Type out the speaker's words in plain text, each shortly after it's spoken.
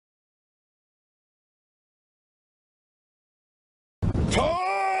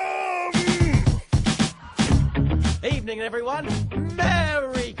Evening, everyone.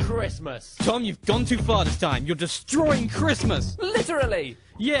 Merry Christmas. Tom, you've gone too far this time. You're destroying Christmas. Literally.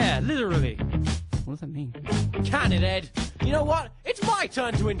 Yeah, literally. What does that mean? Can it, Ed? You know what? It's my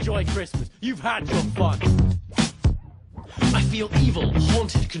turn to enjoy Christmas. You've had your fun. I feel evil,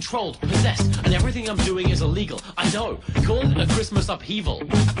 haunted, controlled, possessed, and everything I'm doing is illegal. I know. Call it a Christmas upheaval.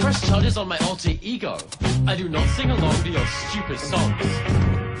 I press charges on my alter ego. I do not sing along to your stupid songs.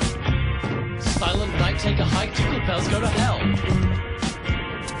 Silent night, take a hike, jingle bells, go to hell.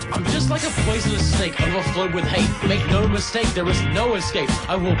 I'm just like a poisonous snake, overflowed with hate. Make no mistake, there is no escape.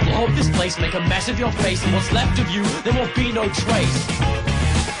 I will blow up this place, make a mess of your face, and what's left of you, there will be no trace.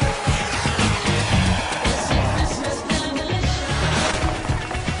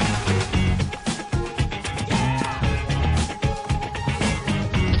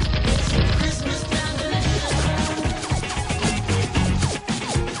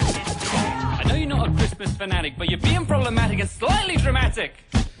 Fanatic, but you're being problematic and slightly dramatic.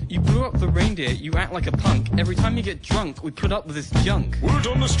 You blew up the reindeer, you act like a punk. Every time you get drunk, we put up with this junk. Word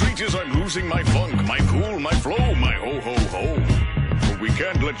on the street is I'm losing my funk, my cool, my flow, my ho-ho-ho. But we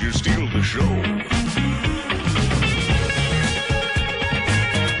can't let you steal the show.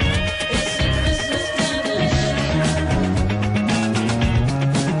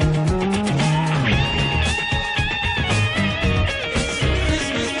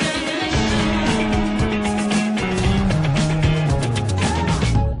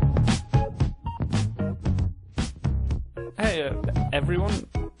 Hey, everyone,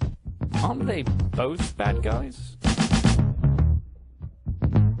 aren't they both bad guys?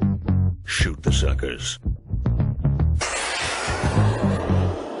 Shoot the suckers.